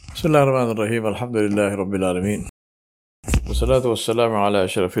Bismillahirrahmanirrahim. Alhamdulillahi Rabbil Alameen. Wassalatu wassalamu ala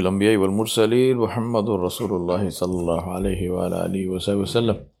ashrafil anbiya'i wal mursaleen Muhammadur Rasulullahi sallallahu alayhi wa ala alihi wa sahbihi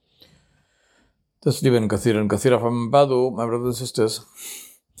wasallam. Tasliman kathiran kathira. From Badu, my brothers and sisters,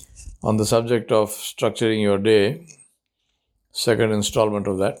 on the subject of structuring your day, second installment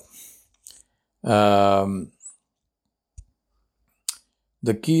of that.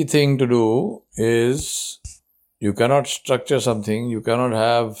 The key thing to do is you cannot structure something, you cannot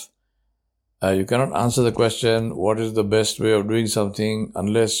answer the question, what is the best way of doing something,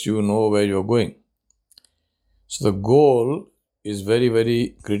 unless you know where you're going. So the goal is very,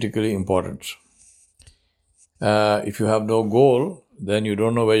 very critically important. If you have no goal, then you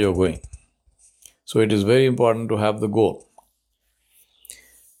don't know where you're going. So it is very important to have the goal.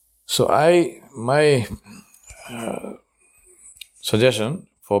 So my suggestion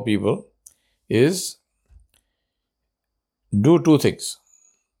for people is do two things.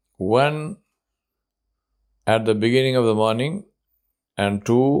 One, at the beginning of the morning, and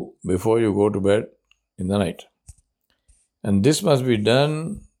two, before you go to bed in the night. And this must be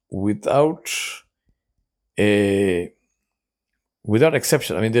done without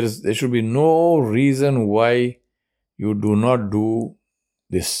exception. I mean, there should be no reason why you do not do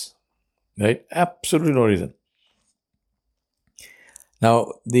this. Right? Absolutely no reason.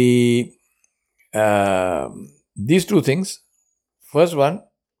 Now, these two things, first one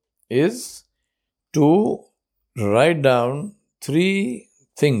is to write down three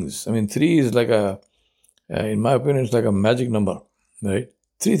things. I mean, three is like in my opinion, it's like a magic number, right?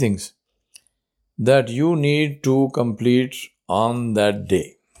 Three things that you need to complete on that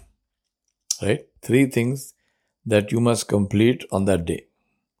day, right? Three things that you must complete on that day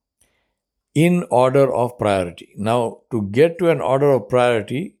in order of priority. Now, to get to an order of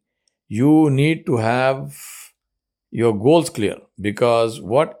priority, you need to have your goals clear, because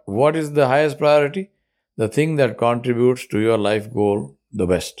what is the highest priority? The thing that contributes to your life goal the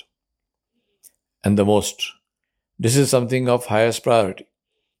best and the most. This is something of highest priority.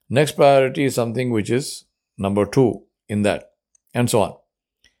 Next priority is something which is number 2 in that, and so on.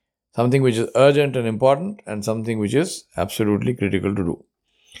 Something which is urgent and important, and something which is absolutely critical to do.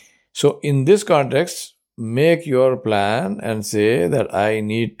 So in this context, make your plan and say that I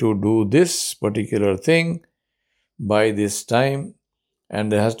need to do this particular thing by this time, and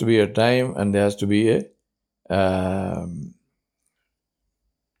there has to be a time, and there has to be a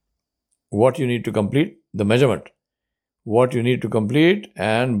what you need to complete, the measurement, what you need to complete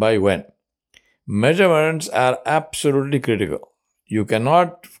and by when. Measurements are absolutely critical. You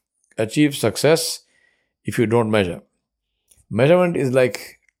cannot achieve success if you don't measure. Measurement is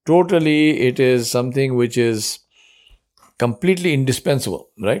like it is something which is completely indispensable,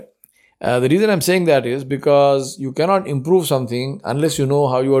 right? The reason I'm saying that is because you cannot improve something unless you know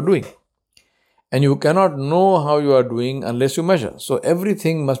how you are doing. And you cannot know how you are doing unless you measure. So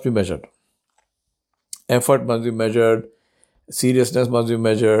everything must be measured. Effort must be measured. Seriousness must be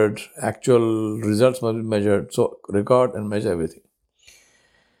measured. Actual results must be measured. So record and measure everything.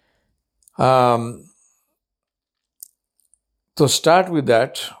 So start with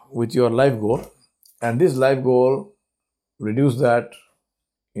that, with your life goal. And this life goal, reduce that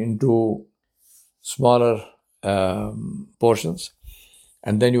into smaller portions.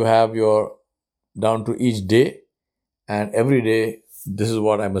 And then you have your down to each day, and every day, this is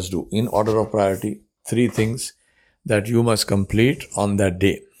what I must do in order of priority. 3 things that you must complete on that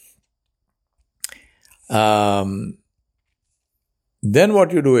day. Then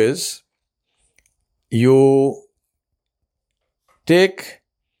what you do is you take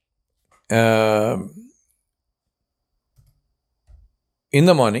in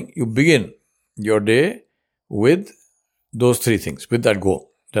the morning, you begin your day with those 3 things, with that goal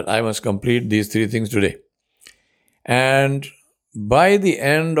that I must complete these 3 things today. And by the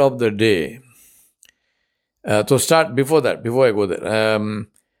end of the day, so start before that, before I go there,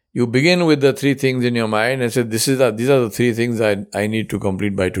 you begin with the 3 things in your mind and say, these are the 3 things I need to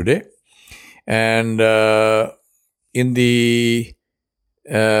complete by today. And in the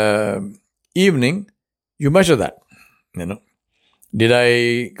evening, you measure that, Did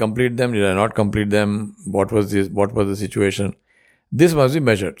I complete them? Did I not complete them? What was the situation? This must be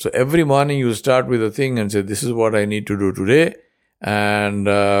measured. So every morning you start with a thing and say, this is what I need to do today. And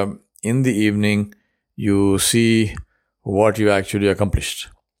in the evening, you see what you actually accomplished.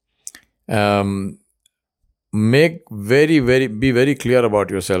 Be very clear about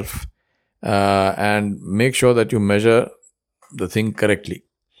yourself and make sure that you measure the thing correctly.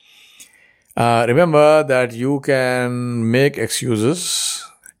 Remember that you can make excuses,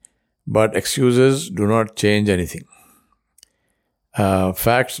 but excuses do not change anything.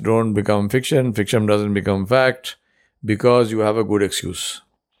 Facts don't become fiction. Fiction doesn't become fact because you have a good excuse.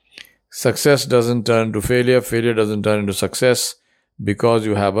 Success doesn't turn to failure. Failure doesn't turn into success because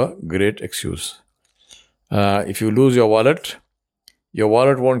you have a great excuse. If you lose your wallet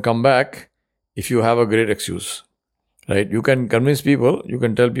won't come back if you have a great excuse. Right? You can convince people. You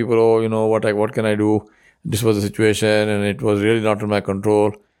can tell people, oh, what can I do? This was the situation and it was really not in my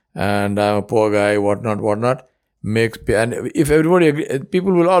control and I'm a poor guy, whatnot. And if everybody agree,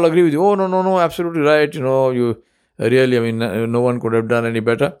 people will all agree with you. Oh, no, absolutely right. You really, no one could have done any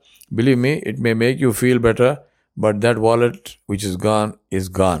better. Believe me, it may make you feel better, but that wallet which is gone is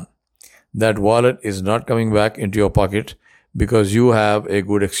gone. That wallet is not coming back into your pocket because you have a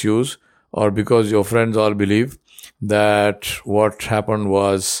good excuse or because your friends all believe that what happened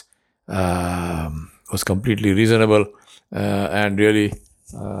was completely reasonable and really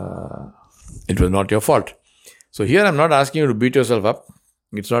it was not your fault. So here I'm not asking you to beat yourself up.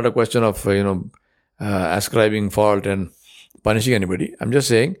 It's not a question of ascribing fault and punishing anybody. I'm just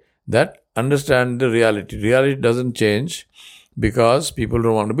saying that understand the reality. Reality doesn't change because people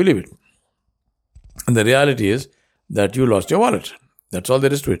don't want to believe it. And the reality is that you lost your wallet. That's all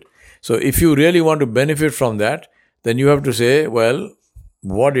there is to it. So if you really want to benefit from that, then you have to say, well,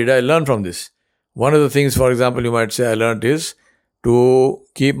 what did I learn from this? One of the things, for example, you might say I learned is to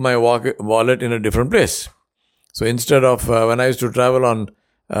keep my wallet in a different place. So instead of when I used to travel on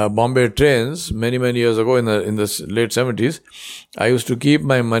Bombay trains many years ago in the late 70s, I used to keep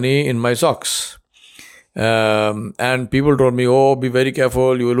my money in my socks. And people told me, oh, be very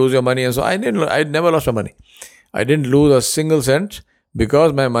careful, you will lose your money. And so I never lost my money. I didn't lose a single cent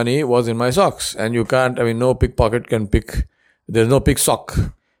because my money was in my socks. And you can't, no pickpocket can pick, there's no pick sock,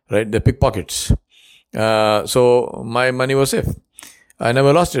 right? They pick pockets. So my money was safe. I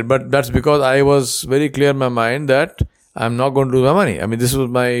never lost it, but that's because I was very clear in my mind that I'm not going to lose my money. This was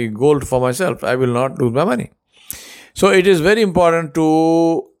my goal for myself. I will not lose my money. So it is very important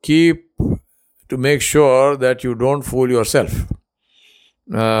to make sure that you don't fool yourself.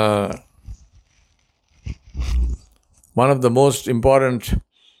 One of the most important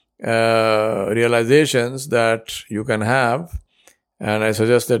realizations that you can have, and I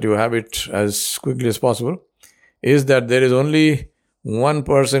suggest that you have it as quickly as possible, is that there is only one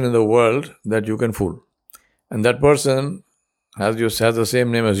person in the world that you can fool. And that person has the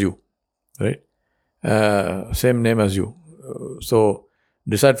same name as you, right? Same name as you. So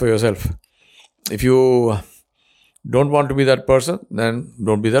decide for yourself. If you don't want to be that person, then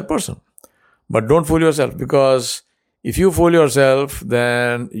don't be that person. But don't fool yourself, because if you fool yourself,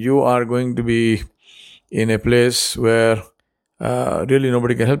 then you are going to be in a place where really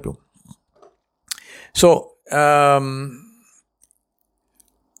nobody can help you. So,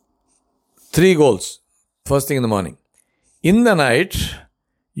 3 goals. First thing in the morning. In the night,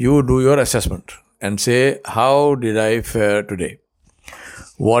 you do your assessment and say, how did I fare today?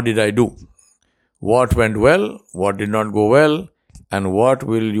 What did I do? What went well? What did not go well? And what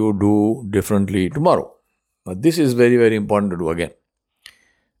will you do differently tomorrow? Now, this is very, very important to do again.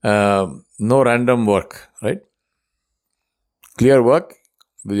 No random work, right? Clear work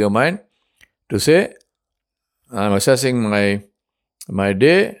with your mind to say, I'm assessing my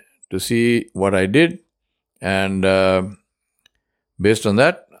day to see what I did, and based on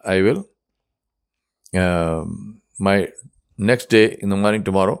that, I will, my next day in the morning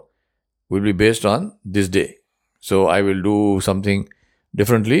tomorrow will be based on this day. So I will do something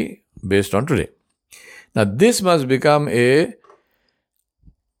differently based on today. Now this must become a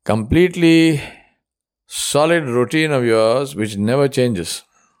completely solid routine of yours which never changes.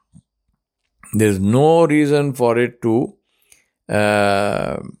 There is no reason for it to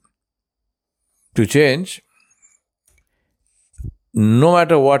change, no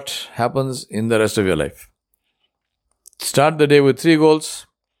matter what happens in the rest of your life. Start the day with 3 goals.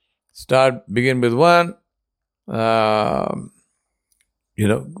 Begin with 1.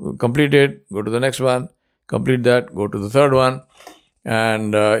 Complete it, go to the next one, complete that, go to the third one.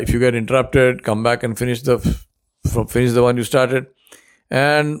 And if you get interrupted, come back and finish the one you started.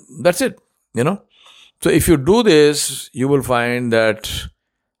 And that's it, So if you do this, you will find that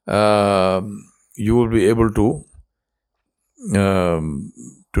you will be able to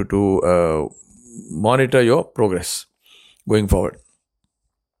monitor your progress going forward.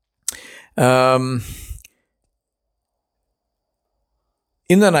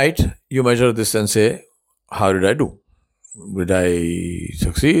 In the night, you measure this and say, how did I do? Did I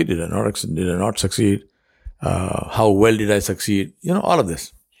succeed? Did I not succeed? How well did I succeed? All of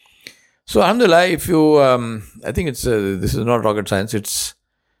this. So, alhamdulillah, if you, I think this is not rocket science. It's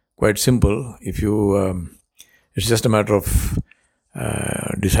quite simple. If you, it's just a matter of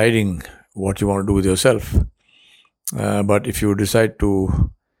deciding what you want to do with yourself. But if you decide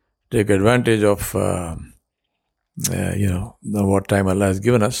to take advantage of what time Allah has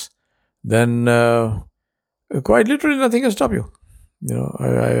given us, then quite literally nothing can stop you. I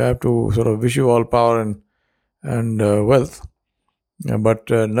have to sort of wish you all power and wealth, but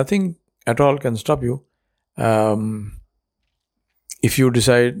nothing at all can stop you if you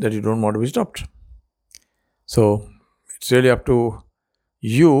decide that you don't want to be stopped. So it's really up to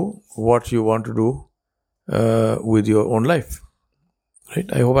you what you want to do with your own life,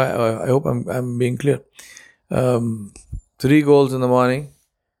 right? I hope I'm being clear. 3 goals in the morning,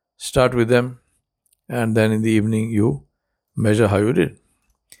 start with them, and then in the evening you measure how you did.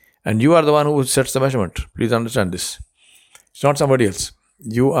 And you are the one who sets the measurement. Please understand this. It's not somebody else.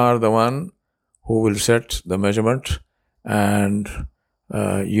 You are the one who will set the measurement, and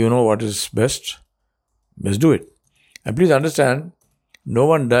you know what is best. Let's do it. And please understand, no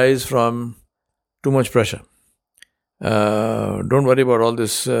one dies from too much pressure. Don't worry about all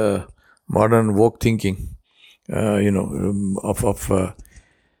this modern woke thinking, of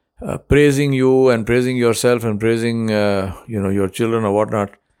praising you and praising yourself and praising your children or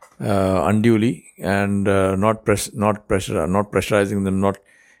whatnot unduly, and not pressurizing them, not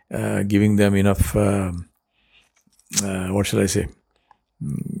giving them enough. What shall I say?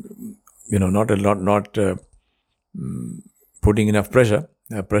 Not putting enough pressure.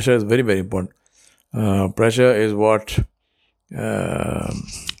 Pressure is very, very important. Pressure is what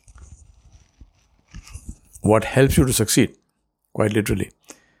helps you to succeed, quite literally.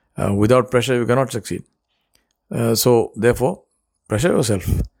 Without pressure, you cannot succeed. So, therefore, pressure yourself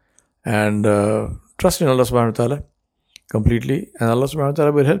and trust in Allah subhanahu wa ta'ala completely, and Allah subhanahu wa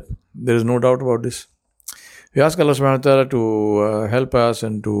ta'ala will help. There is no doubt about this. We ask Allah subhanahu wa ta'ala to help us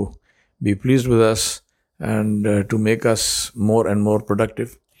and to be pleased with us and to make us more and more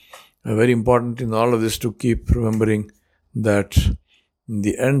productive. Very important in all of this to keep remembering that in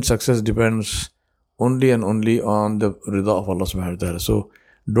the end, success depends only and only on the rida of Allah subhanahu wa ta'ala. So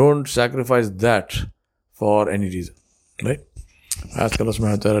don't sacrifice that for any reason, right? Ask Allah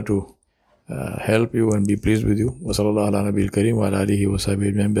subhanahu wa ta'ala to help you and be pleased with you. Wa sallallahu ala nabiyil kareem wa ala alihi wa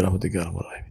sahbihi ajma'in bi rahmatika ya arhamar rahimin.